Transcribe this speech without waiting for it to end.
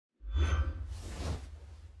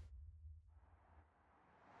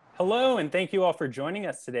Hello, and thank you all for joining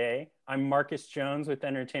us today. I'm Marcus Jones with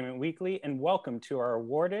Entertainment Weekly, and welcome to our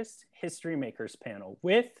Awardist History Makers panel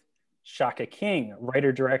with Shaka King,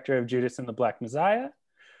 writer-director of Judas and the Black Messiah,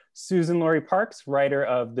 Suzan-Lori Parks, writer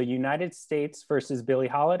of The United States versus Billie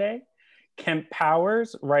Holiday, Kemp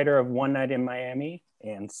Powers, writer of One Night in Miami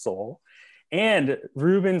and Soul, and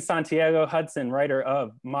Ruben Santiago-Hudson, writer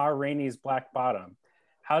of Ma Rainey's Black Bottom.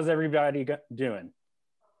 How's everybody doing?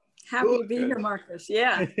 Happy to be here, Marcus.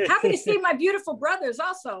 Yeah. Happy to see my beautiful brothers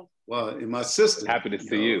also. Well, and my sister. Happy to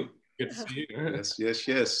see you. Good to see you.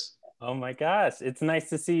 Yes. Oh my gosh. It's nice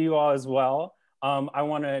to see you all as well. I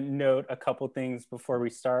want to note a couple things before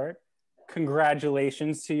we start.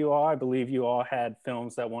 Congratulations to you all. I believe you all had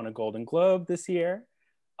films that won a Golden Globe this year.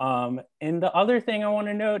 And the other thing I want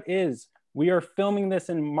to note is we are filming this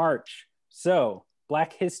in March. So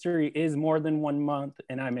Black history is more than 1 month,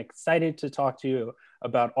 and I'm excited to talk to you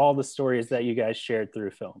about all the stories that you guys shared through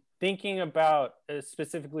film. Thinking about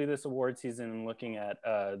specifically this award season and looking at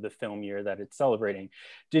the film year that it's celebrating,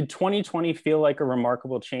 did 2020 feel like a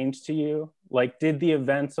remarkable change to you? Like, did the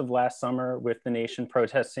events of last summer with the nation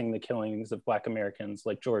protesting the killings of Black Americans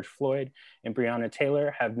like George Floyd and Breonna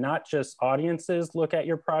Taylor have not just audiences look at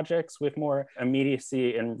your projects with more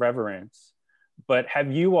immediacy and reverence, but have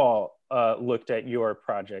you all looked at your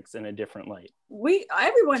projects in a different light?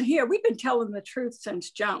 Everyone here, we've been telling the truth since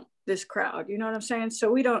jump, this crowd, you know what I'm saying?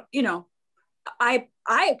 So we don't, I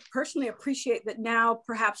personally appreciate that now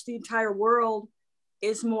perhaps the entire world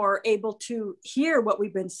is more able to hear what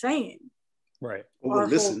we've been saying. Right. Or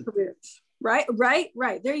listen. Right.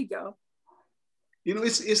 There you go.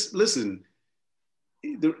 Listen,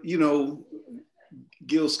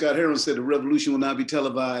 Gil Scott Heron said the revolution will not be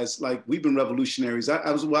televised. Like, we've been revolutionaries.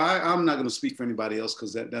 I'm not going to speak for anybody else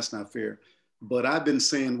because that's not fair. But I've been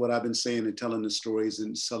saying what I've been saying and telling the stories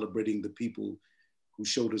and celebrating the people whose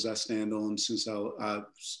shoulders I stand on since I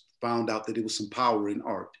found out that there was some power in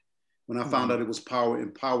art. When I found out it was power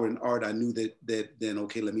in art, I knew that then,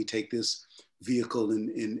 okay, let me take this vehicle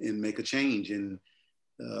and make a change. And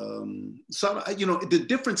so, the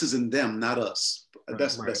difference is in them, not us.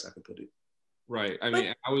 That's the best I could put it. Right. I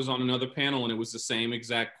mean, I was on another panel and it was the same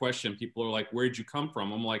exact question. People are like, where'd you come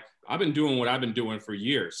from? I'm like, I've been doing what I've been doing for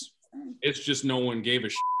years. It's just no one gave a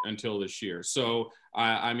shit until this year. So,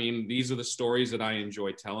 I mean, these are the stories that I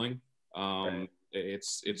enjoy telling.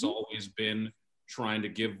 It's always been trying to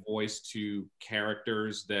give voice to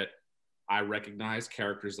characters that I recognize,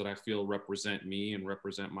 characters that I feel represent me and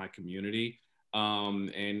represent my community.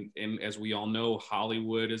 And as we all know,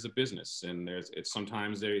 Hollywood is a business, and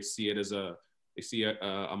sometimes they see it as a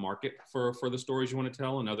market for the stories you want to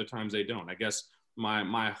tell, and other times they don't. I guess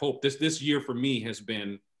my hope this year for me has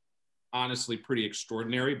been honestly pretty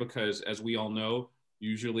extraordinary because, as we all know,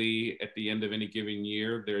 usually at the end of any given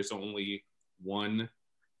year, there's only one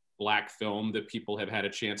Black film that people have had a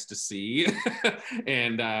chance to see.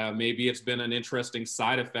 And maybe it's been an interesting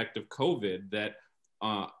side effect of COVID that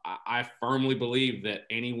I firmly believe that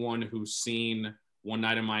anyone who's seen One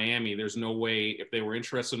Night in Miami, there's no way, if they were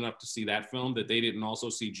interested enough to see that film, that they didn't also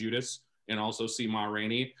see Judas and also see Ma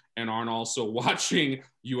Rainey and aren't also watching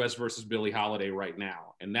US versus Billie Holiday right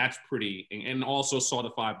now. And that's pretty, and also saw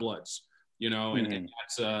The Five Bloods, and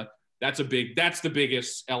that's the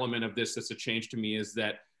biggest element of this that's a change to me, is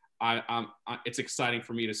that it's exciting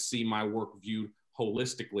for me to see my work viewed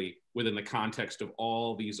holistically within the context of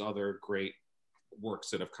all these other great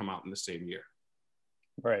works that have come out in the same year.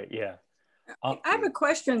 Right, yeah. I have a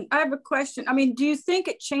question. I mean, do you think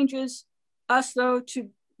it changes us though to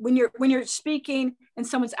when you're speaking and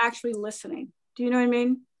someone's actually listening? Do you know what I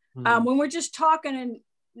mean? When we're just talking and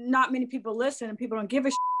not many people listen and people don't give a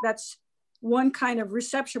shit, that's one kind of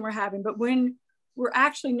reception we're having. But when we're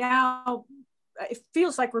actually now, it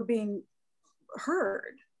feels like we're being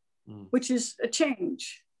heard, which is a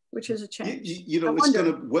change. It's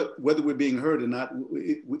gonna, whether we're being heard or not,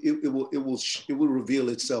 it will reveal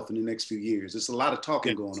itself in the next few years. There's a lot of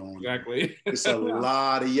talking going on. Exactly. It's a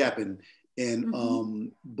lot of yapping.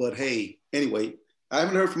 And but hey, anyway, I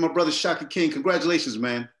haven't heard from my brother Shaka King. Congratulations,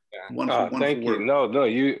 man. Yeah. Wonderful thank you. Work. No,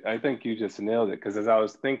 I think you just nailed it. Because as I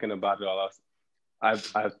was thinking about it all,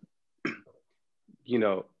 I've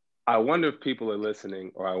I wonder if people are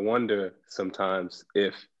listening, or I wonder sometimes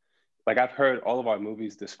if, like, I've heard all of our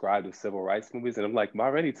movies described as civil rights movies, and I'm like, Ma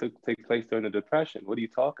Rainey took place during the Depression. What are you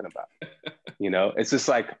talking about? It's just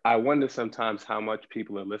like, I wonder sometimes how much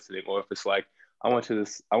people are listening, or if it's like, I went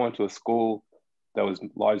to a school that was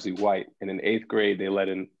largely white, and in 8th grade, they let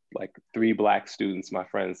in like 3 Black students, my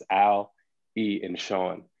friends, Al, E, and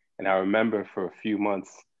Sean. And I remember for a few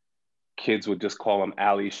months, kids would just call them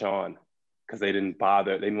Ali Sean, because they didn't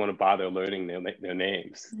want to bother learning their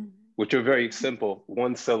names, which are very simple,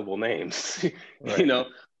 one syllable names, Right. you know?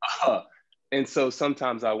 And so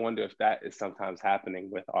sometimes I wonder if that is sometimes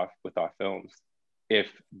happening with our films, if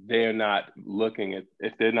they're not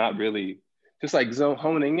if they're not really just like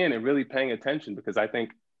honing in and really paying attention, because I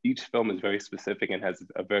think each film is very specific and has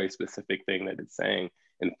a very specific thing that it's saying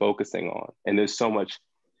and focusing on. And there's so much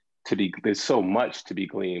to be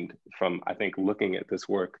gleaned from, I think, looking at this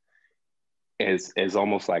work as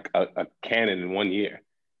almost like a canon in 1 year,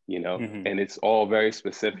 you know, and it's all very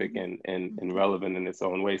specific and relevant in its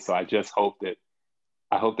own way. So I hope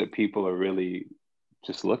that people are really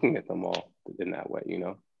just looking at them all in that way, you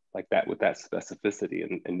know, like that, with that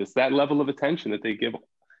specificity and just that level of attention that they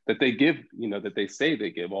give, you know, that they say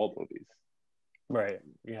they give all movies. Right.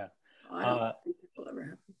 Yeah. I don't think people ever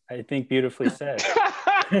have. I think beautifully said.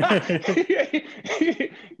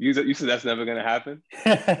 You said that's never going to happen?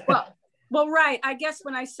 Well, right. I guess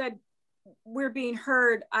when I said we're being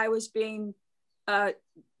heard, I was being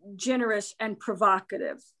generous and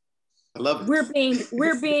provocative. I love it.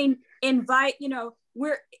 We're being you know,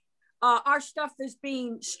 our stuff is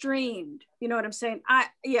being streamed. You know what I'm saying?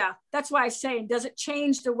 That's why I'm saying, does it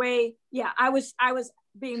change the way? Yeah, I was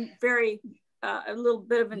being very a little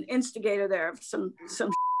bit of an instigator there of some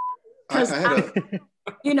because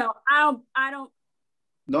you know, I don't.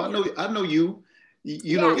 No, I know you.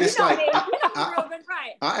 You know, it's like Ruben,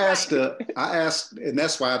 right. I asked, and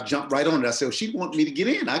that's why I jumped right on it. I said, well, she wanted me to get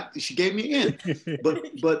in. She gave me in,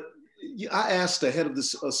 but I asked the head of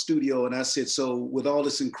this studio, and I said, so with all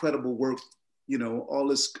this incredible work, you know, all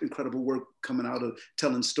this incredible work coming out of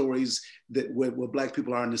telling stories that where Black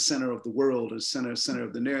people are in the center of the world, or center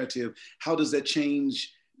of the narrative, how does that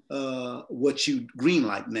change what you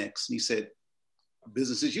greenlight next? And he said,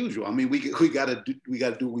 business as usual. I mean, we got to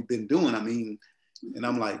do what we've been doing. I mean, and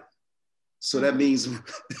I'm like, so that means,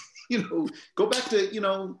 you know, go back to, you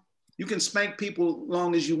know, you can spank people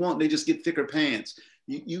long as you want. They just get thicker pants.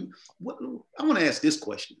 I want to ask this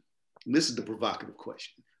question. And this is the provocative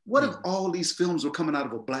question. What if all these films were coming out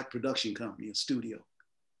of a Black production company, a studio?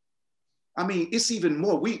 I mean, it's even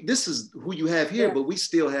more. This is who you have here, but we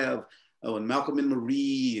still have Malcolm and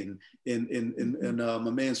Marie and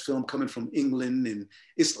my man's film coming from England, and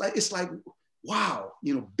it's like wow,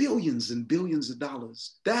 you know, billions and billions of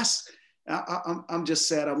dollars. I'm just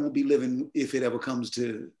sad I won't be living if it ever comes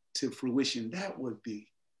to fruition. That would be.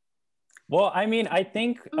 Well, I mean, I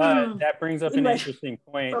think that brings up an interesting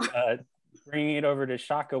point. Bringing it over to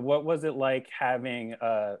Shaka, what was it like having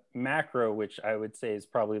Macro, which I would say is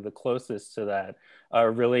probably the closest to that,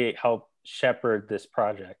 really help shepherd this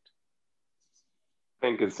project? I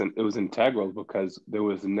think it was integral because there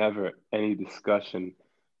was never any discussion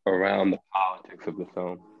around the politics of the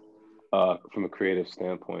film from a creative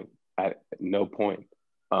standpoint at no point.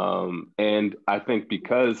 And I think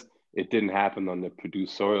because it didn't happen on the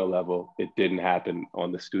producerial level, it didn't happen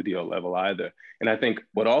on the studio level either. And I think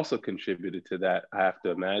what also contributed to that, I have to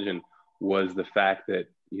imagine, was the fact that,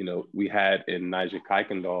 you know, we had in Nigel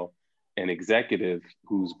Kuykendall an executive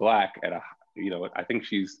who's Black at a, you know, I think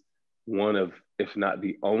she's one of, if not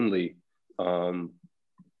the only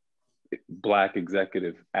Black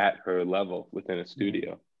executive at her level within a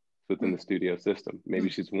studio, within the studio system. Maybe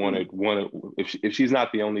she's one of if she's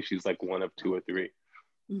not the only, she's like one of two or three.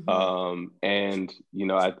 And, you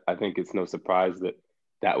know, I think it's no surprise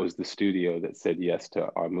that was the studio that said yes to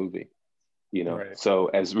our movie, you know? Right. So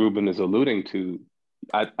as Ruben is alluding to,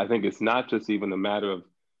 I think it's not just even a matter of,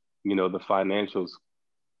 you know, the financials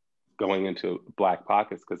going into Black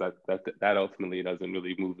pockets, because that ultimately doesn't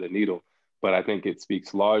really move the needle. But I think it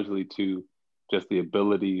speaks largely to just the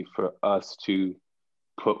ability for us to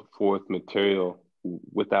put forth material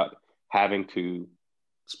without having to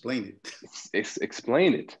explain it.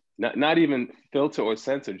 Explain it. Not even filter or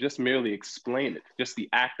censor, just merely explain it. Just the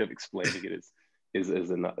act of explaining it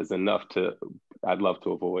is enough to, I'd love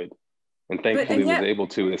to avoid. And thankfully was able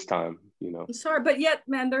to this time, you know. I'm sorry, but yet,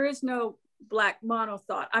 man, there is no Black mono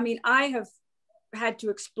thought. I mean, I have had to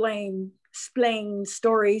explain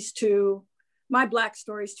stories to my Black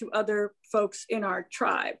stories to other folks in our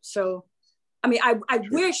tribe. So, I mean, I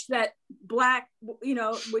wish that Black, you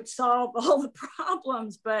know, would solve all the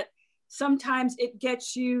problems, but sometimes it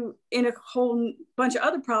gets you in a whole bunch of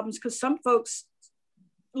other problems because some folks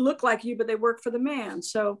look like you, but they work for the man.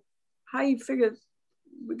 So how you figure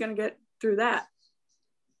we're gonna get through that?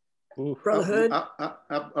 Brotherhood.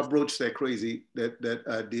 I broached that that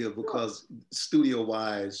idea because studio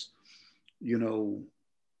wise, you know,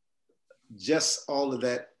 just all of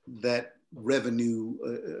that revenue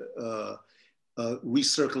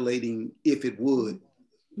recirculating, if it would,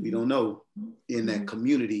 We don't know in that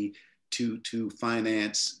community to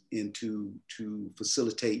finance and to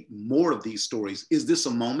facilitate more of these stories. Is this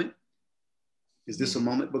a moment? Is this a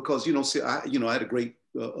moment? Because, see, I had a great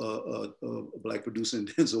Black producer in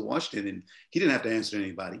Denzel Washington, and he didn't have to answer to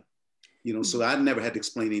anybody, so I never had to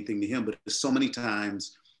explain anything to him. But so many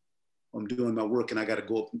times I'm doing my work and I got to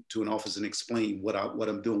go up to an office and explain what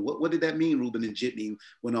I'm doing. What did that mean, Ruben and Jitney,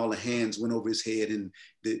 when all the hands went over his head and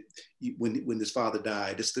when his father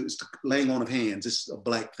died? It's the laying on of hands. It's a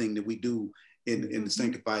Black thing that we do in the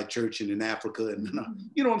sanctified church and in Africa. And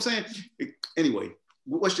you know what I'm saying? Anyway,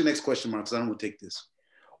 what's your next question, Mark? Because I don't want to take this.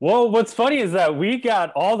 Well, what's funny is that we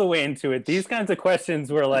got all the way into it. These kinds of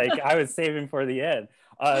questions were like, I was saving for the end.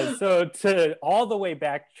 So to all the way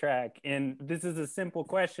backtrack, and this is a simple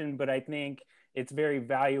question, but I think it's very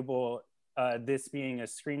valuable, this being a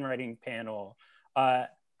screenwriting panel.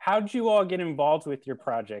 How did you all get involved with your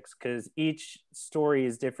projects? Because each story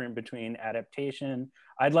is different between adaptation.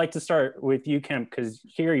 I'd like to start with you, Kemp, because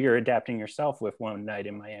here you're adapting yourself with One Night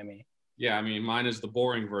in Miami. Yeah, I mean, mine is the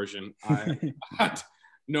boring version.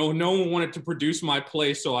 No one wanted to produce my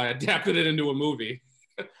play, so I adapted it into a movie.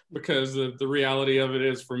 Because the reality of it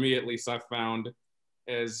is, for me at least, I found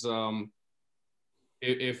as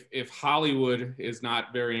if Hollywood is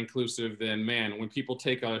not very inclusive, then man, when people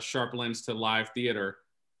take a sharp lens to live theater,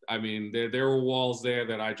 I mean, there were walls there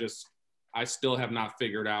that I still have not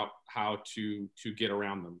figured out how to get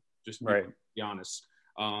around them. Just to be honest,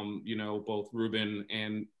 both Ruben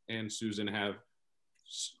and Susan have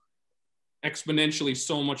exponentially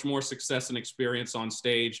so much more success and experience on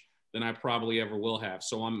stage than I probably ever will have.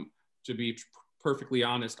 So to be perfectly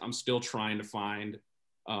honest, I'm still trying to find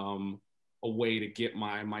a way to get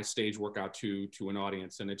my stage work out to an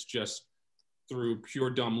audience. And it's just through pure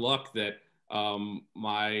dumb luck that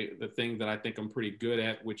the thing that I think I'm pretty good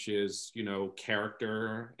at, which is,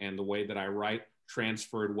 character and the way that I write,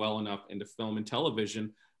 transferred well enough into film and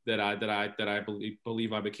television that I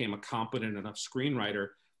believe I became a competent enough screenwriter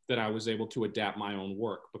that I was able to adapt my own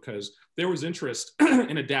work, because there was interest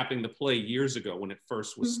in adapting the play years ago when it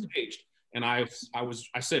first was staged. And I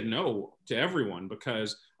said no to everyone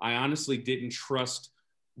because I honestly didn't trust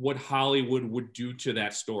what Hollywood would do to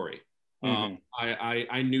that story.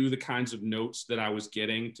 I knew the kinds of notes that I was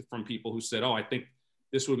getting from people who said, oh, I think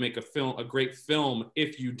this would make a great film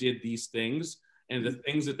if you did these things. And the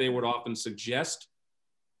things that they would often suggest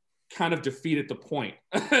kind of defeated the point.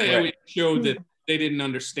 It showed that they didn't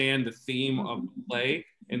understand the theme of the play,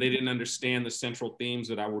 and they didn't understand the central themes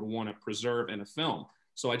that I would want to preserve in a film.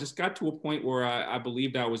 So I just got to a point where I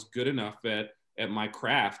believed I was good enough at my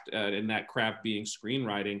craft, and that craft being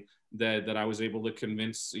screenwriting, that I was able to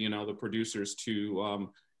convince, the producers to,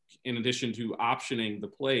 in addition to optioning the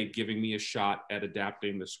play, giving me a shot at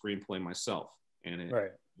adapting the screenplay myself. And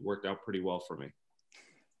it worked out pretty well for me.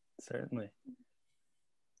 Certainly.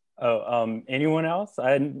 Oh, anyone else?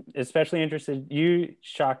 I'm especially interested, you,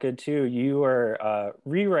 Shaka, too, you are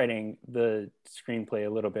rewriting the screenplay a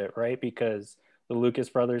little bit, right? Because the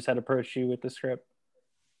Lucas brothers had approached you with the script?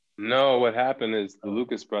 No, what happened is the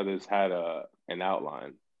Lucas brothers had an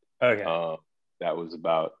outline. Okay. That was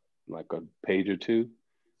about like a page or two.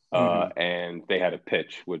 And they had a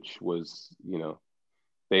pitch, which was,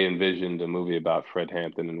 they envisioned a movie about Fred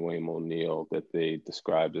Hampton and William O'Neill that they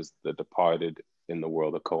described as The Departed in the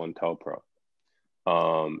world of COINTELPRO.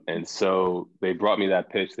 And so they brought me that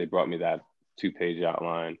pitch, they brought me that 2-page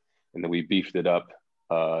outline, and then we beefed it up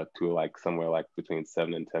to like somewhere like between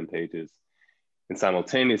 7 and 10 pages. And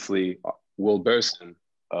simultaneously, Will Burstyn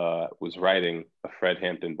was writing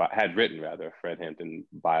had written a Fred Hampton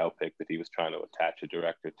biopic that he was trying to attach a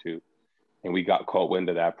director to. And we got caught wind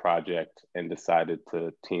of that project and decided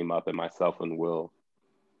to team up, and myself and Will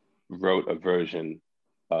wrote a version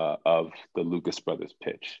of the Lucas brothers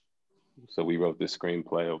pitch. So we wrote this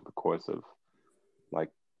screenplay over the course of like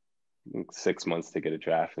 6 months to get a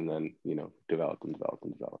draft, and then, developed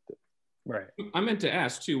it. Right. I meant to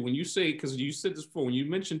ask too, when you say, because you said this before, when you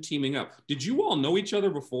mentioned teaming up, did you all know each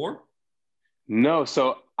other before? No,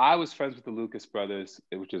 so I was friends with the Lucas brothers,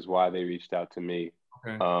 which is why they reached out to me.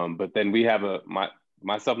 Okay. But then we have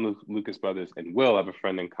myself and Lucas brothers and Will have a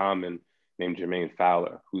friend in common named Jermaine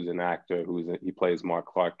Fowler, who's an actor, he plays Mark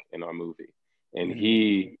Clark in our movie. And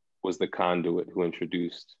he was the conduit who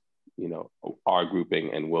introduced, our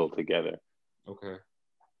grouping and Will together. Okay.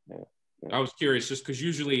 Yeah. I was curious just because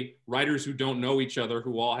usually writers who don't know each other,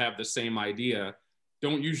 who all have the same idea,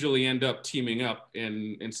 don't usually end up teaming up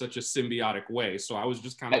in such a symbiotic way. So I was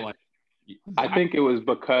just kind of like... I think it was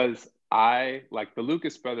because the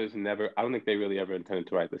Lucas brothers I don't think they really ever intended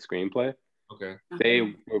to write the screenplay. Okay. They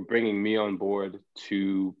were bringing me on board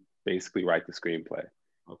to basically write the screenplay.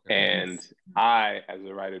 Okay. And I, as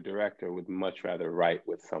a writer-director, would much rather write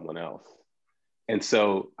with someone else. And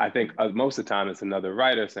so I think most of the time it's another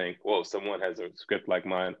writer saying, whoa, someone has a script like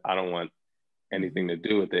mine. I don't want anything to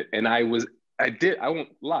do with it. And I won't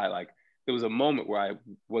lie, like there was a moment where I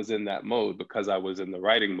was in that mode because I was in the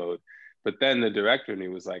writing mode. But then the director in me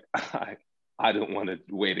was like, I don't want to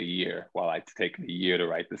wait a year while I take a year to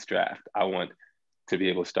write this draft. I want to be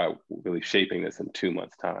able to start really shaping this in 2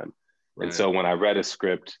 months' time. Right. And so when I read a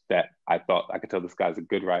script that I thought I could tell this guy's a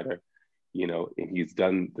good writer, you know, and he's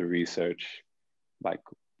done the research, like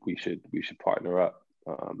we should partner up.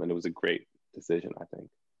 And it was a great decision, I think.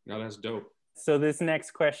 No, that's dope. So this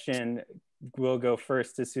next question will go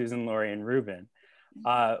first to Suzan-Lori and Ruben.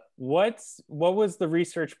 What was the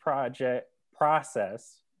research process?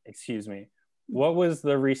 What was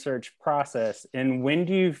the research process, and when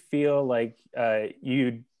do you feel like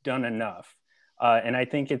you'd done enough? And I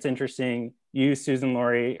think it's interesting, you,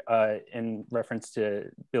 Suzan-Lori, in reference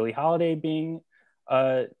to Billie Holiday being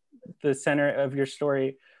the center of your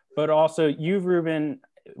story, but also you, Ruben,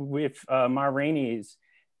 with Ma Rainey's,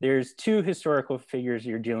 there's two historical figures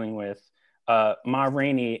you're dealing with, Ma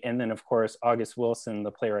Rainey, and then of course, August Wilson,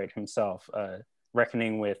 the playwright himself,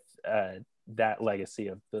 reckoning with that legacy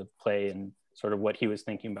of the play and sort of what he was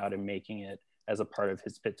thinking about and making it as a part of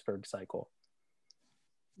his Pittsburgh cycle.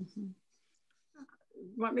 Mm-hmm.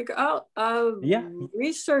 Want me to go? Yeah.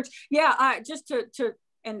 Research. Yeah, just to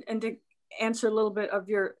answer a little bit of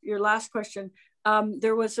your last question.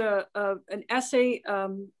 There was an essay,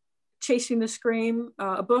 Chasing the Scream,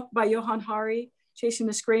 a book by Johann Hari, Chasing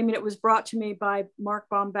the Scream, and it was brought to me by Mark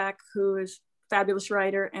Bomback, who is a fabulous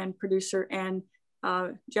writer and producer, and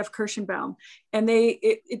Jeff Kirschenbaum. And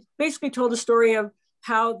it basically told the story of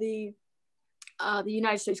how the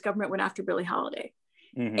United States government went after Billie Holiday.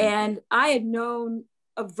 Mm-hmm. And I had known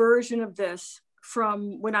a version of this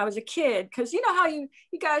from when I was a kid, because you know how you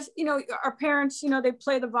guys, you know, our parents, you know, they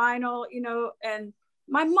play the vinyl, you know, and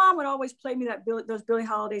my mom would always play me those Billie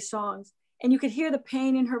Holiday songs, and you could hear the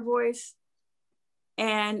pain in her voice.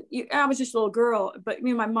 And I was just a little girl, but me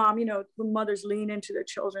and my mom, you know, when mothers lean into their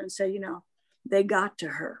children and say, you know, they got to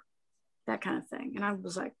her, that kind of thing. And I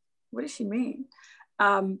was like, what does she mean?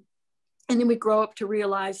 And then we grow up to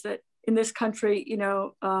realize that in this country, you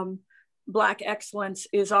know, Black excellence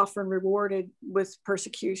is often rewarded with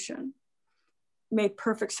persecution. It made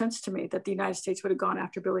perfect sense to me that the United States would have gone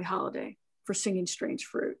after Billie Holiday for singing Strange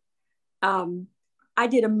Fruit. I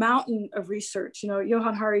did a mountain of research. You know,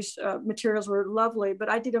 Johann Hari's materials were lovely, but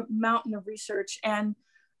I did a mountain of research. And,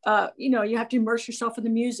 you know, you have to immerse yourself in the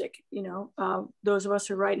music. You know, those of us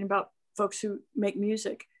who are writing about folks who make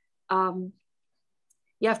music, you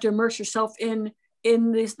have to immerse yourself in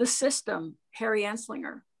the system, Harry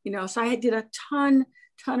Anslinger, you know. So I did a ton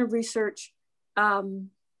of research, and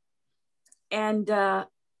the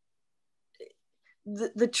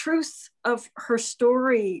truth of her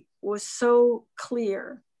story was so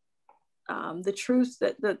clear. The truth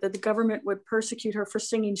that the government would persecute her for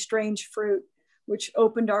singing Strange Fruit, which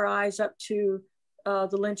opened our eyes up to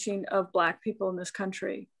the lynching of Black people in this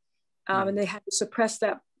country. And they had to suppress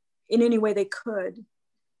that in any way they could,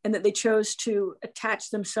 and that they chose to attach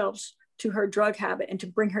themselves to her drug habit and to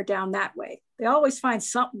bring her down that way. They always find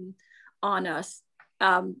something on us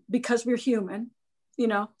because we're human, you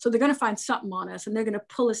know, so they're going to find something on us and they're going to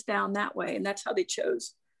pull us down that way. And that's how they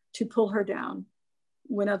chose to pull her down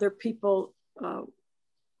when other people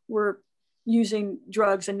were using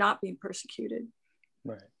drugs and not being persecuted.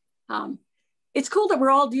 Right. It's cool that we're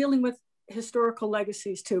all dealing with historical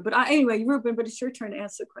legacies too. But anyway, Ruben, but it's your turn to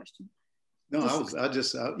answer the question. No, I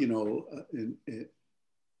just you know,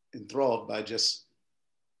 enthralled by just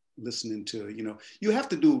listening to, you know, you have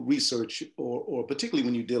to do research, or particularly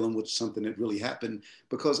when you're dealing with something that really happened,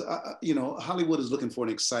 because you know, Hollywood is looking for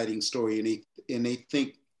an exciting story, and they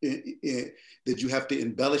think that you have to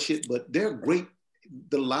embellish it, but they're great.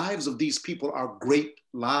 The lives of these people are great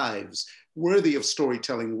lives, worthy of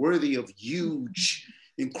storytelling, worthy of huge,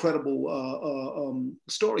 incredible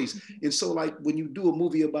stories. And so, like, when you do a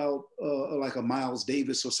movie about like a Miles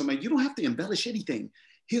Davis or somebody, you don't have to embellish anything.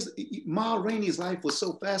 Ma Rainey's life was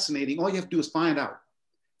so fascinating. All you have to do is find out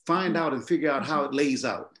and figure out how it lays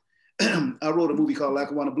out. I wrote a movie called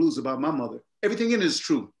Lackawanna Blues about my mother. Everything in it is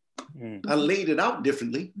true. I laid it out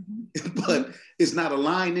differently, but it's not a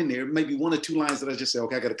line in there. Maybe one or two lines that I just say,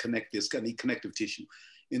 okay, I got to connect this, I need connective tissue.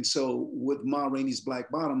 And so with Ma Rainey's Black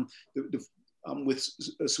Bottom, I'm with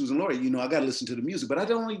Suzan-Lori, you know, I got to listen to the music, but I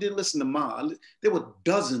only didn't listen to Ma. There were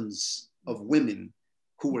dozens of women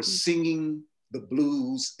who were singing the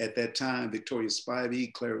blues at that time, Victoria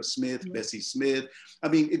Spivey, Clara Smith, Bessie Smith. I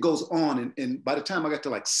mean, it goes on. And by the time I got to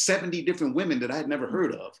like 70 different women that I had never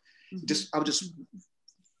heard of, I was just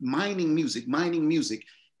mining music.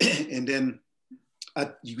 And then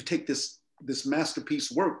you take this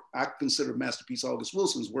masterpiece work, I consider masterpiece August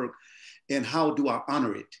Wilson's work, and how do I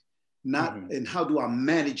honor it? And how do I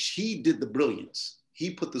manage? He did the brilliance.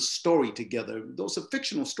 He put the story together. Those are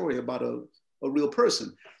fictional story about a real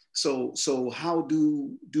person. So how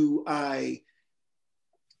do I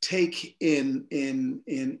take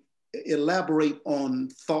in elaborate on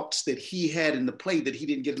thoughts that he had in the play that he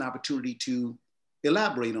didn't get an opportunity to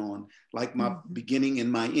elaborate on, like my beginning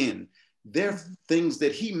and my end. There are things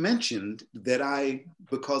that he mentioned that I,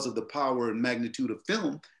 because of the power and magnitude of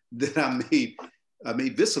film, that I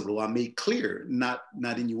made visceral, I made clear, not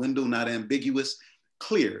innuendo, not ambiguous,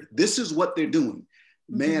 clear. This is what they're doing.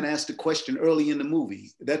 Man asked a question early in the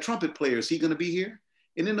movie, that trumpet player, is he gonna be here?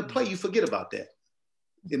 And in the play, you forget about that.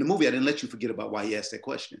 In the movie, I didn't let you forget about why he asked that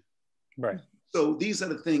question. Right. So these are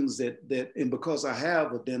the things that, and because I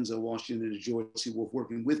have a Denzel Washington and a George C. Wolfe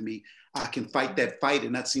working with me, I can fight that fight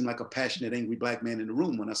and not seem like a passionate, angry Black man in the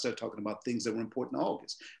room when I start talking about things that were important to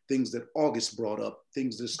August, things that August brought up,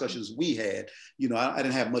 discussions we had. You know, I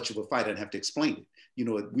didn't have much of a fight. I didn't have to explain it. You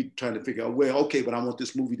know, we trying to figure out, well, okay, but I want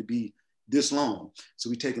this movie to be this long. So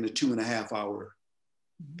we taking a 2.5 hour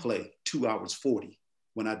play, 2 hours 40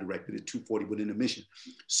 when I directed it, 2:40 with intermission.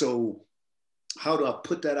 So how do I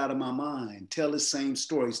put that out of my mind? Tell the same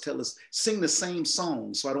stories, sing the same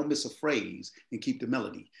song so I don't miss a phrase and keep the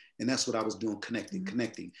melody. And that's what I was doing, connecting.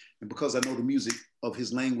 And because I know the music of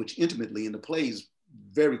his language intimately and the plays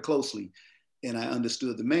very closely, and I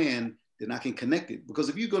understood the man, then I can connect it. Because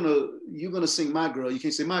if you're gonna sing My Girl, you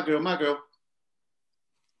can't say my girl.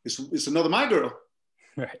 It's another My Girl.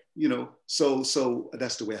 Right. You know, so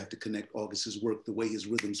that's the way I have to connect August's work, the way his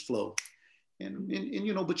rhythms flow. And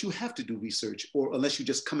you know, but you have to do research, or unless you're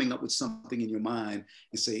just coming up with something in your mind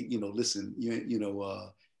and say, you know, listen, you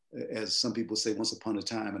know, as some people say, once upon a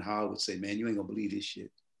time, and how I would say, man, you ain't gonna believe this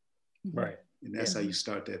shit. Right. And that's how you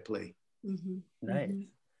start that play. Nice.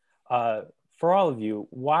 For all of you,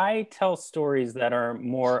 why tell stories that are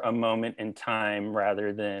more a moment in time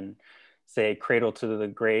rather than, say, cradle to the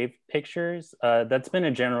grave pictures? That's been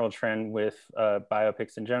a general trend with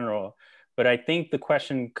biopics in general. But I think the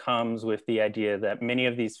question comes with the idea that many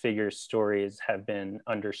of these figures' stories have been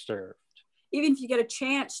underserved. Even if you get a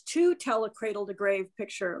chance to tell a cradle to grave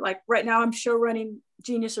picture, like right now I'm show running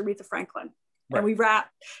Genius Aretha Franklin. Right. And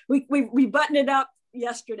we buttoned it up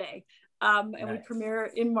yesterday and nice. We premiere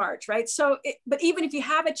in March, right? So, but even if you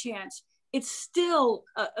have a chance, it's still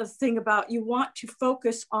a thing about you want to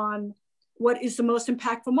focus on what is the most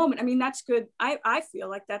impactful moment. I mean, that's good. I feel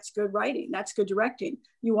like that's good writing. That's good directing.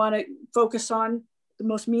 You want to focus on the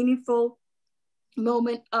most meaningful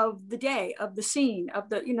moment of the day, of the scene, of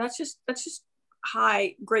the, you know, that's just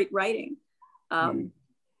great writing. You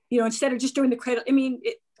know, instead of just doing the cradle, I mean,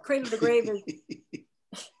 cradle to grave is,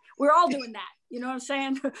 we're all doing that. You know what I'm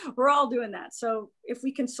saying? We're all doing that. So if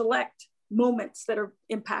we can select moments that are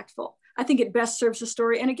impactful, I think it best serves the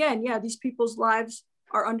story. And again, yeah, these people's lives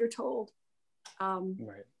are undertold.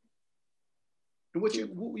 Right. And what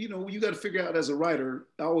you know, you got to figure out as a writer,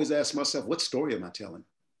 I always ask myself, what story am I telling?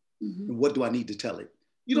 And what do I need to tell it?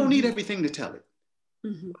 You don't need everything to tell it.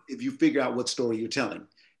 If you figure out what story you're telling,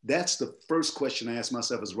 that's the first question I ask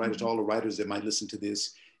myself as a writer, to all the writers that might listen to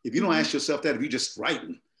this. If you don't ask yourself that, if you're just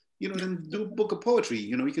writing, you know, then do a book of poetry.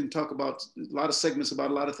 You know, you can talk about a lot of segments about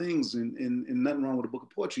a lot of things, and nothing wrong with a book of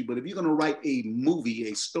poetry. But if you're going to write a movie,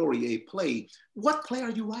 a story, a play, what play are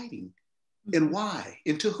you writing? And why?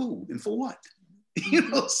 And to who? And for what? You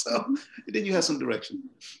know, so then you have some direction.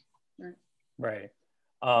 Right.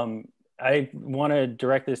 I want to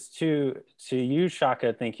direct this to you,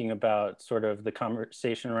 Shaka, thinking about sort of the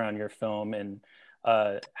conversation around your film and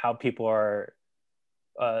how people are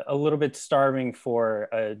a little bit starving for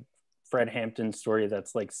a Fred Hampton story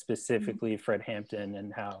that's like specifically Fred Hampton,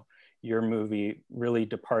 and how your movie really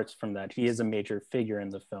departs from that. He is a major figure in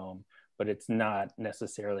the film, but it's not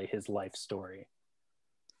necessarily his life story.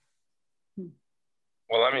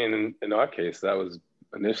 Well, I mean, in our case, that was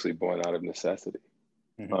initially born out of necessity,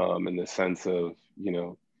 in the sense of, you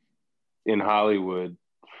know, in Hollywood,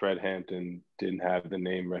 Fred Hampton didn't have the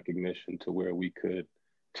name recognition to where we could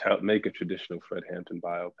make a traditional Fred Hampton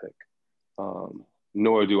biopic.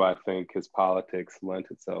 Nor do I think his politics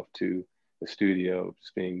lent itself to the studio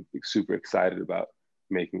just being super excited about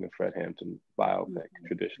making a Fred Hampton biopic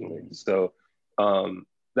traditionally. So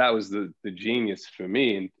that was the genius for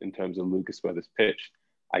me in terms of Lucas Brothers' pitch.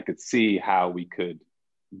 I could see how we could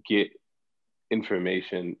get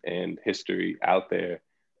information and history out there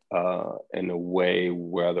in a way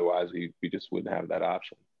where otherwise we just wouldn't have that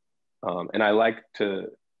option. And I like to,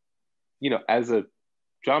 as a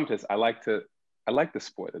dramatist, I like the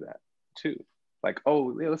sport of that too. Like,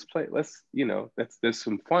 oh, yeah, let's play, there's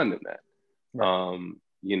some fun in that. Right.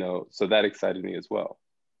 So that excited me as well.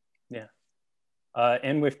 Yeah.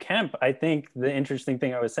 And with Kemp, I think the interesting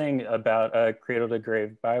thing I was saying about cradle to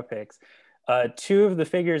grave biopics, two of the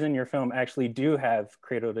figures in your film actually do have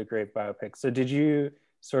cradle to grave biopics. So did you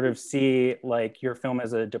sort of see like your film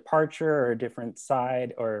as a departure or a different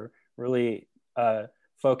side, or really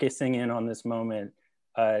focusing in on this moment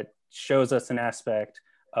shows us an aspect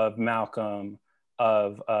of Malcolm,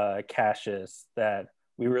 of Cassius that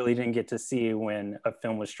we really didn't get to see when a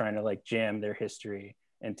film was trying to like jam their history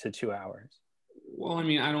into 2 hours? Well, I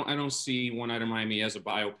mean, I don't see One Night in Miami as a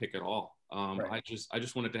biopic at all. Right. I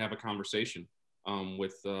just wanted to have a conversation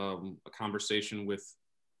with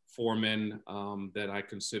four men that I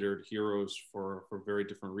considered heroes for very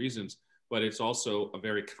different reasons. But it's also a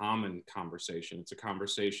very common conversation. It's a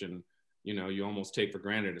conversation, you almost take for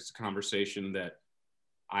granted. It's a conversation that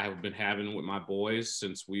I have been having with my boys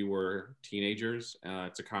since we were teenagers.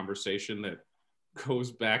 It's a conversation that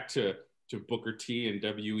goes back to Booker T and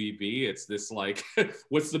WEB. It's this like,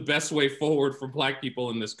 what's the best way forward for Black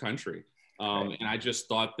people in this country? And I just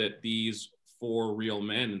thought that these four real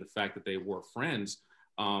men, and the fact that they were friends,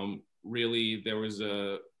 really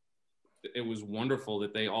it was wonderful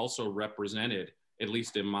that they also represented, at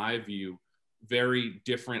least in my view, very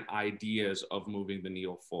different ideas of moving the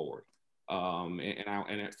needle forward. For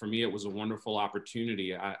me, it was a wonderful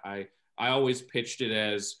opportunity. I always pitched it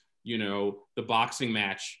as, the boxing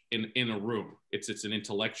match in a room. It's an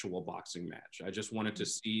intellectual boxing match. I just wanted to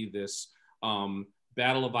see this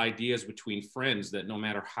battle of ideas between friends that no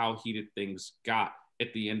matter how heated things got,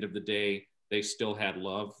 at the end of the day, they still had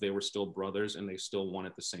love, they were still brothers, and they still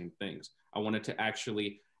wanted the same things. I wanted to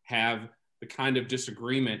actually have the kind of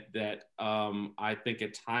disagreement that I think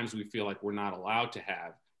at times we feel like we're not allowed to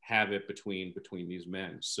have it between these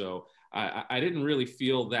men. So I didn't really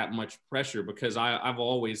feel that much pressure, because I've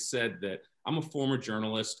always said that I'm a former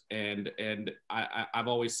journalist, and I've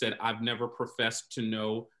always said I've never professed to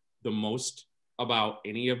know the most about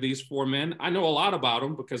any of these four men. I know a lot about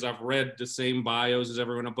them because I've read the same bios as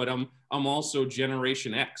everyone, but I'm also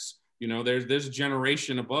Generation X. There's a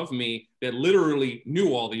generation above me that literally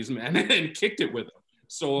knew all these men and kicked it with them.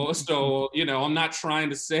 So I'm not trying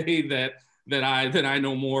to say that I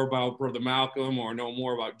know more about Brother Malcolm or know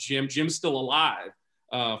more about Jim. Jim's still alive,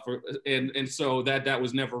 and so that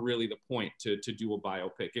was never really the point to do a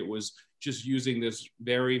biopic. It was just using this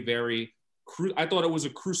very, very. I thought it was a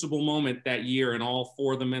crucible moment that year in all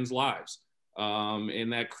four of the men's lives. In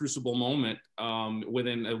that crucible moment,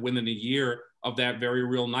 within a year of that very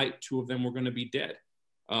real night, two of them were going to be dead.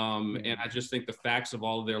 And I just think the facts of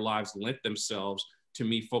all of their lives lent themselves to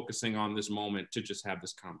me focusing on this moment to just have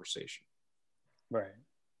this conversation. Right.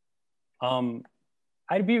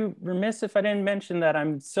 I'd be remiss if I didn't mention that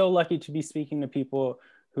I'm so lucky to be speaking to people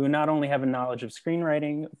who not only have a knowledge of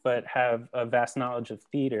screenwriting, but have a vast knowledge of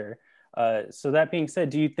theater. So that being said,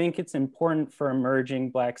 do you think it's important for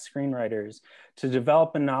emerging Black screenwriters to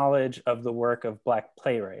develop a knowledge of the work of Black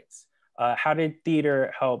playwrights? How did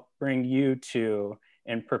theater help bring you to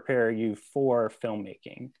and prepare you for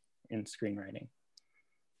filmmaking and screenwriting?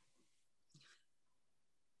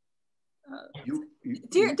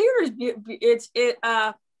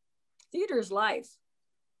 Theater's life.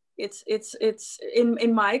 It's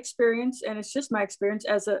in my experience, and it's just my experience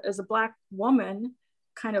as a Black woman,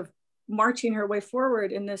 kind of marching her way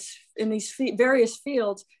forward in these various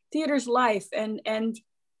fields. Theater's life, and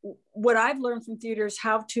what I've learned from theater is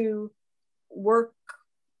how to work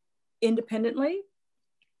independently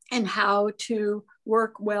and how to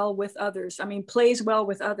work well with others. I mean, plays well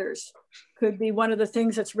with others could be one of the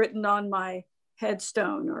things that's written on my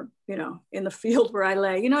headstone, or in the field where I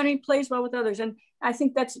lay. You know what I mean? Plays well with others, and I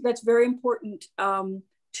think that's very important to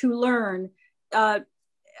learn.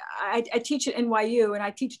 I teach at NYU, and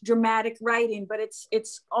I teach dramatic writing, but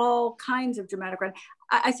it's all kinds of dramatic writing.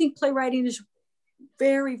 I think playwriting is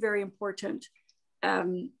very, very important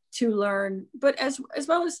to learn, but as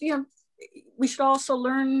well as, we should also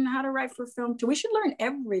learn how to write for film too. We should learn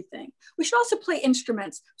everything. We should also play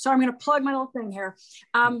instruments. So I'm going to plug my little thing here.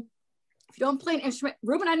 If you don't play an instrument,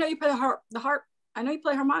 Ruben, I know you play the harp. I know you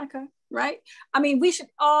play harmonica, right? I mean, we should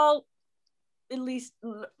all at least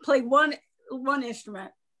play one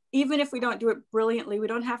instrument, even if we don't do it brilliantly. We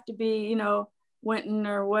don't have to be, Wynton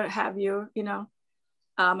or what have you,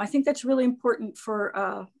 I think that's really important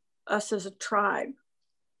for us as a tribe.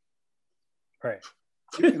 Right.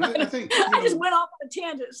 And I think, I just went off on a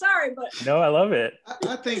tangent. Sorry, but no, I love it.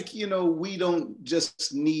 I think, we don't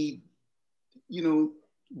just need,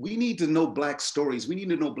 we need to know Black stories. We need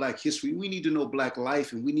to know Black history. We need to know Black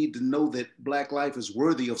life. And we need to know that Black life is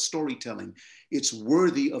worthy of storytelling. It's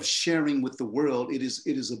worthy of sharing with the world. It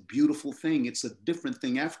is a beautiful thing. It's a different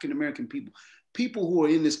thing. African-American people who are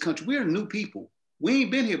in this country, we're new people. We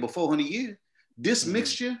ain't been here before 400 years. This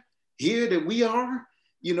mixture here that we are,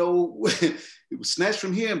 it was snatched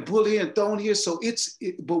from here and pulled here and thrown here. So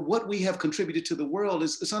but what we have contributed to the world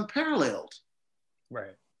is unparalleled.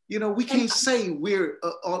 Right. We can't say we're,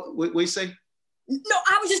 what you say? No,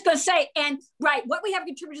 I was just going to say, and right, what we have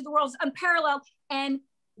contributed to the world is unparalleled. And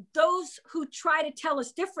those who try to tell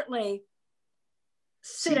us differently,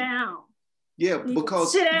 sit down. Yeah,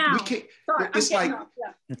 because sit down. We can't. Sorry, it's like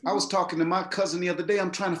I was talking to my cousin the other day.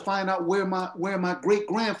 I'm trying to find out where my great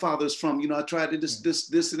grandfather's from. I tried to this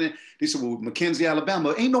and then they said, well, McKenzie,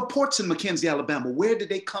 Alabama. Ain't no ports in McKenzie, Alabama. Where did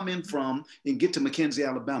they come in from and get to McKenzie,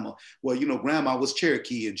 Alabama? Well, Grandma was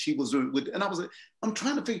Cherokee and she was with, and I was like, I'm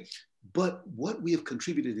trying to figure. But what we have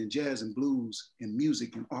contributed in jazz and blues and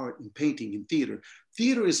music and art and painting and theater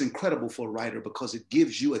is incredible for a writer because it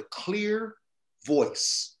gives you a clear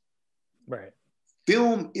voice. Right.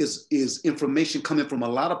 Film is information coming from a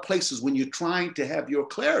lot of places when you're trying to have your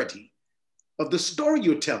clarity of the story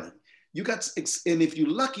you're telling. And if you're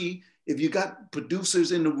lucky, if you got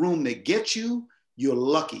producers in the room that get you, you're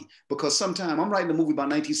lucky. Because sometimes I'm writing a movie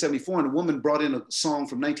about 1974 and a woman brought in a song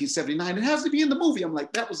from 1979. It has to be in the movie. I'm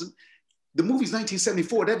like, the movie's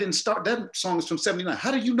 1974. That didn't start. That song is from 79.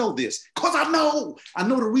 How do you know this? Because I know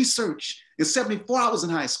the research. In 74, I was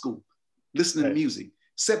in high school listening to music.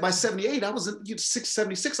 By 78, I was in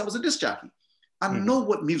 76, I was a disc jockey. I know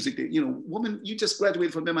what music, woman, you just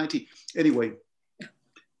graduated from MIT. Anyway,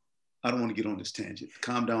 I don't want to get on this tangent.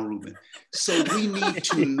 Calm down, Ruben. So we need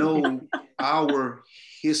to know our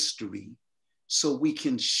history so we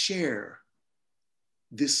can share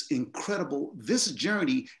this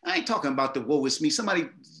journey. I ain't talking about the woe is me. Somebody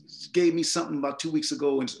gave me something about 2 weeks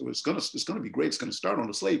ago and it's gonna be great. It's gonna start on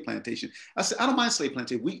the slave plantation. I said, I don't mind slave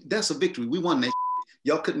plantation. That's a victory. We won that.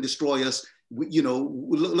 Y'all couldn't destroy us.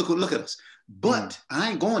 Look at us. But I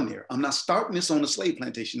ain't going there. I'm not starting this on the slave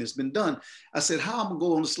plantation. It's been done. I said, how I'm gonna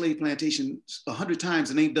go on the slave plantation 100 times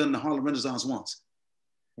and ain't done the Harlem Renaissance once?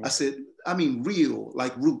 I said, I mean, real,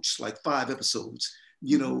 like Roots, like 5 episodes,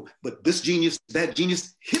 but this genius, that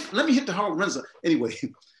genius, let me hit the Harlem Renaissance. Anyway,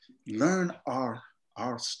 learn our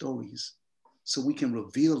stories so we can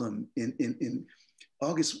reveal them. In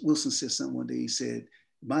August Wilson said something one day, he said,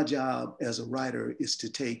 my job as a writer is to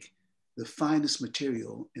take the finest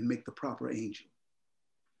material and make the proper angel.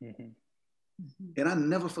 And I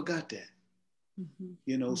never forgot that.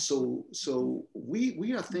 So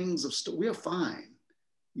we are things of, we are fine.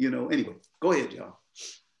 Anyway, go ahead, y'all.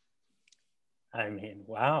 I mean,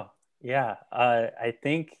 wow. Yeah, I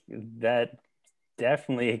think that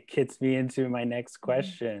definitely gets me into my next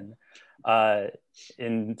question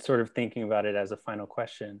in sort of thinking about it as a final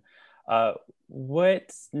question.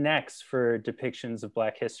 What's next for depictions of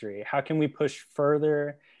Black history? How can we push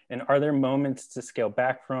further? And are there moments to scale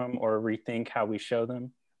back from or rethink how we show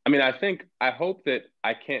them? I mean, I hope that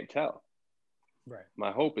I can't tell. Right.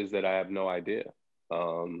 My hope is that I have no idea.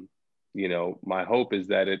 My hope is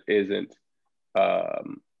that it isn't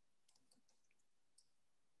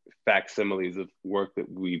facsimiles of work that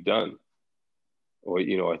we've done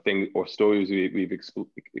or stories we've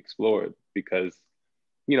explored, because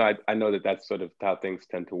I know that that's sort of how things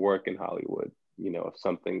tend to work in Hollywood. If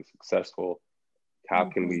something's successful, how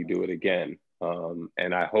can we do it again?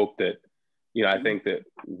 And I hope that, I think that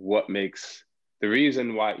what makes the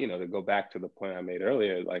reason why, to go back to the point I made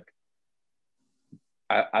earlier, like,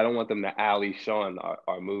 I don't want them to Ali Shawn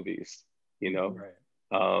our movies,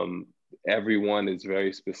 Right. Everyone is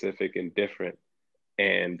very specific and different.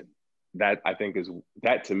 And that, I think,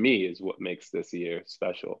 that to me is what makes this year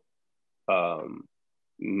special.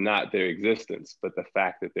 Not their existence, but the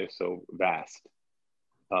fact that they're so vast.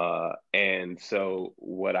 And so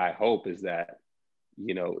what I hope is that,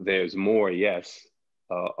 there's more, yes,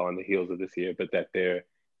 on the heels of this year, but that they're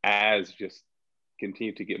just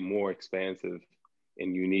continue to get more expansive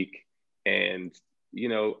and unique. And,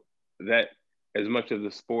 that as much of the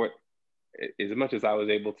sport, as much as I was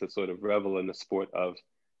able to sort of revel in the sport of,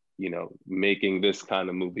 making this kind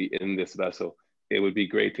of movie in this vessel, it would be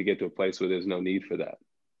great to get to a place where there's no need for that.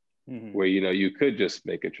 Where, you could just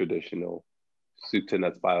make a traditional soup to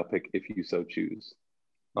nuts biopic if you so choose.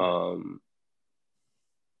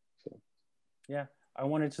 Yeah, I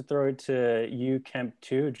wanted to throw it to you, Kemp,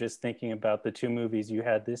 too, just thinking about the 2 movies you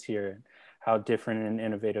had this year. how different and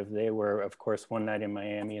innovative they were. Of course, One Night in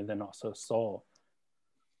Miami, and then also Soul.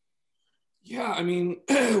 Yeah, I mean,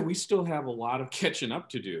 we still have a lot of catching up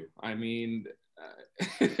to do. I mean,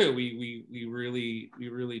 we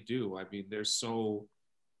really do. I mean, there's so,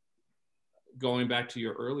 going back to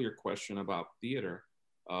your earlier question about theater,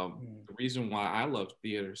 the reason why I love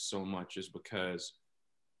theater so much is because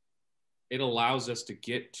it allows us to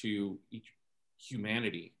get to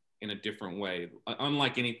humanity in a different way,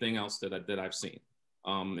 unlike anything else that I've seen.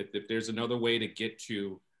 If there's another way to get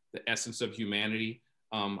to the essence of humanity,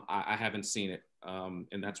 I haven't seen it.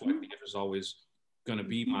 And that's why theater is always going to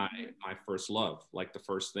be my first love. Like the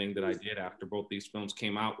first thing that I did after both these films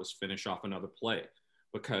came out was finish off another play,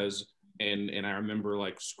 because, and I remember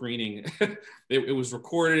like screening, it was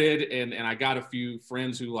recorded, and I got a few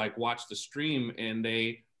friends who like watched the stream, and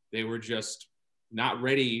they were just not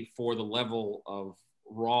ready for the level of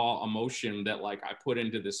raw emotion that like I put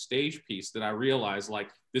into this stage piece, that I realized like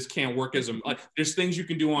this can't work as a, like there's things you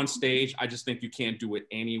can do on stage, I just think you can't do it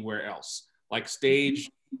anywhere else. Like stage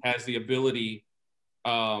has the ability,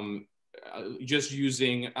 just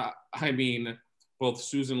using I mean, both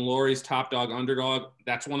Suzan-Lori's Top Dog Underdog,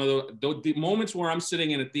 that's one of the moments where I'm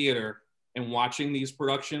sitting in a theater and watching these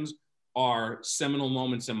productions are seminal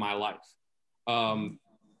moments in my life.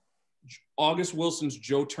 August Wilson's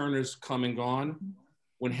Joe Turner's Come and Gone,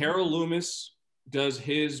 when Harold Loomis does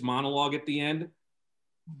his monologue at the end,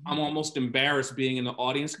 I'm almost embarrassed being in the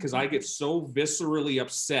audience because I get so viscerally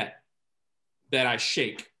upset that I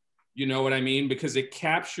shake. You know what I mean? Because it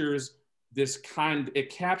captures it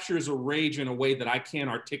captures a rage in a way that I can't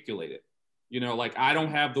articulate it. You know, like I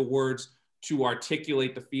don't have the words to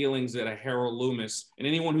articulate the feelings that a Harold Loomis, and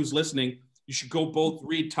anyone who's listening, you should go both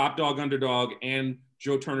read Top Dog Underdog and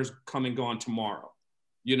Joe Turner's Come and Gone tomorrow.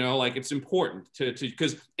 You know, like it's important to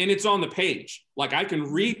because, and it's on the page. Like I can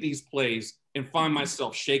read these plays and find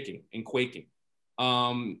myself shaking and quaking.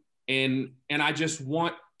 And I just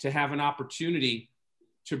want to have an opportunity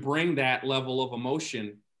to bring that level of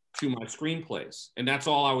emotion to my screenplays. And that's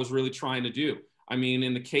all I was really trying to do. I mean,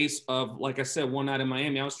 in the case of, like I said, One Night in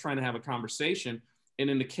Miami, I was trying to have a conversation. And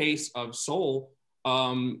in the case of Soul,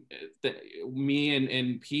 me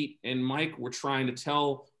and Pete and Mike were trying to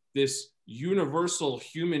tell this universal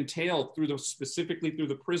human tale specifically through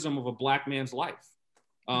the prism of a Black man's life.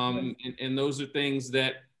 And those are things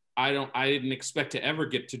that I didn't expect to ever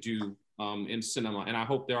get to do in cinema. And I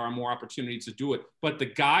hope there are more opportunities to do it. But the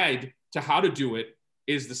guide to how to do it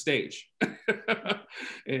is the stage,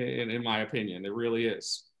 in my opinion. It really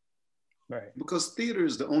is. Right. Because theater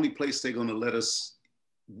is the only place they're going to let us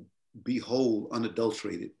be whole,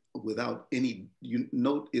 unadulterated, without any,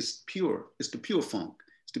 it's pure. It's the pure funk.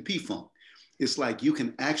 It's the P-funk. It's like you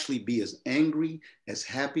can actually be as angry, as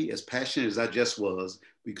happy, as passionate as I just was.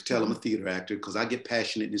 We could tell I'm a theater actor because I get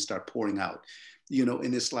passionate and start pouring out,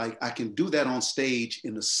 and it's like I can do that on stage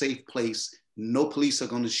in a safe place. No police are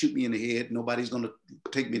going to shoot me in the head. Nobody's going to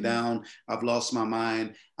take me down. I've lost my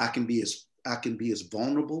mind. I can be as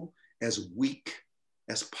vulnerable, as weak,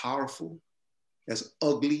 as powerful, as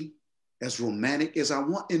ugly, as romantic as I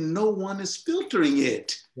want, and no one is filtering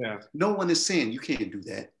it. Yeah. No one is saying you can't do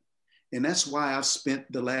that. And that's why I've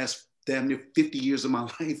spent the last damn near 50 years of my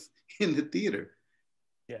life in the theater.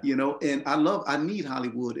 Yeah. And I need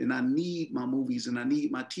Hollywood, and I need my movies, and I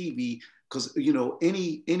need my TV, because,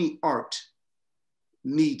 any art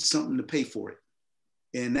needs something to pay for it.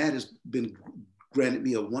 And that has been granted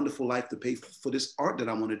me a wonderful life to pay for this art that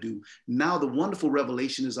I want to do. Now, the wonderful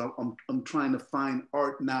revelation is I'm trying to find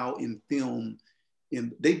art now in film.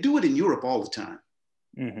 And they do it in Europe all the time.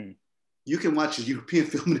 Mm-hmm. You can watch a European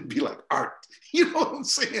film and it'd be like art. You know what I'm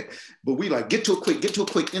saying? But we like, get to a quick,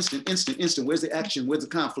 instant. Where's the action? Where's the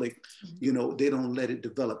conflict? They don't let it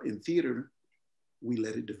develop. In theater, we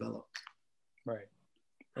let it develop. Right.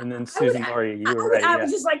 And then Suzan-Lori, you were right. I was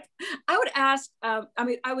just like, I would ask,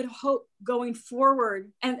 I would hope going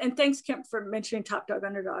forward, and thanks, Kemp, for mentioning Top Dog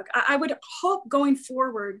Underdog. I would hope going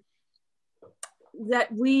forward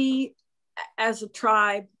that we as a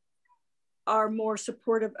tribe are more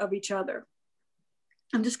supportive of each other.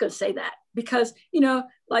 I'm just going to say that because,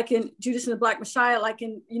 like in Judas and the Black Messiah, like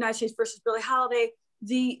in United States versus Billie Holiday,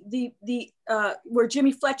 where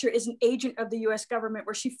Jimmy Fletcher is an agent of the US government,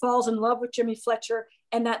 where she falls in love with Jimmy Fletcher,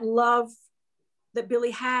 and that love that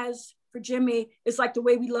Billie has for Jimmy is like the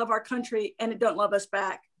way we love our country and it don't love us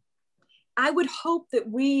back. I would hope that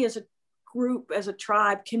we as a group, as a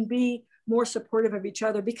tribe, can be more supportive of each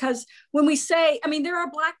other, because when we say, there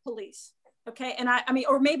are Black police, okay, and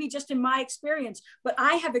or maybe just in my experience, but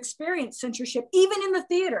I have experienced censorship even in the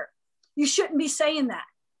theater. You shouldn't be saying that.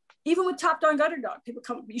 even with Top Dog Underdog, people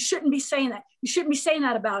come, you shouldn't be saying that. You shouldn't be saying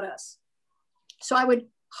that about us. So I would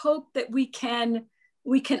hope that we can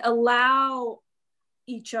allow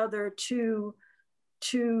each other to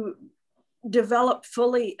develop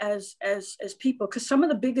fully as people, because some of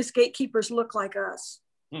the biggest gatekeepers look like us.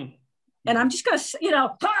 And I'm just gonna say,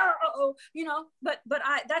 but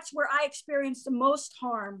that's where I experience the most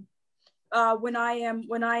harm when I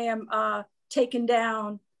am taken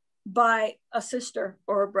down by a sister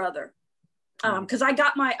or a brother, because I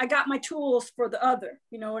got my tools for the other,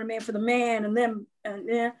 you know what I mean, for the man and them, and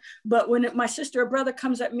yeah. But when my sister or brother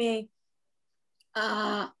comes at me,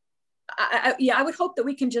 I would hope that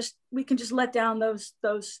we can just let down those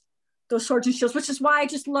swords and shields, which is why I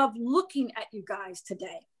just love looking at you guys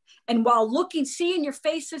today. And while seeing your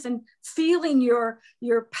faces and feeling your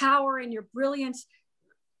power and your brilliance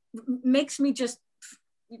makes me just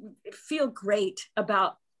feel great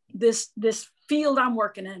about this field I'm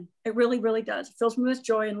working in. It really, really does. It fills me with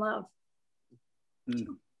joy and love.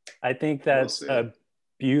 I think that's a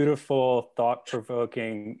beautiful,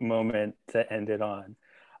 thought-provoking moment to end it on.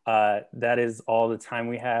 That is all the time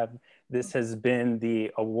we have. This has been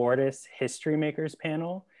the Awardist History Makers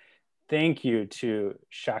panel. Thank you to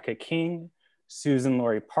Shaka King,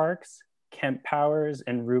 Suzan-Lori Parks, Kemp Powers,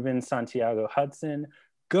 and Ruben Santiago-Hudson.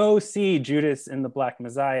 Go see Judas and the Black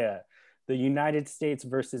Messiah, The United States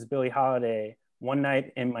versus Billie Holiday, One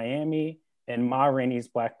Night in Miami, and Ma Rainey's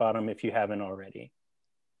Black Bottom if you haven't already.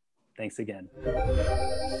 Thanks again.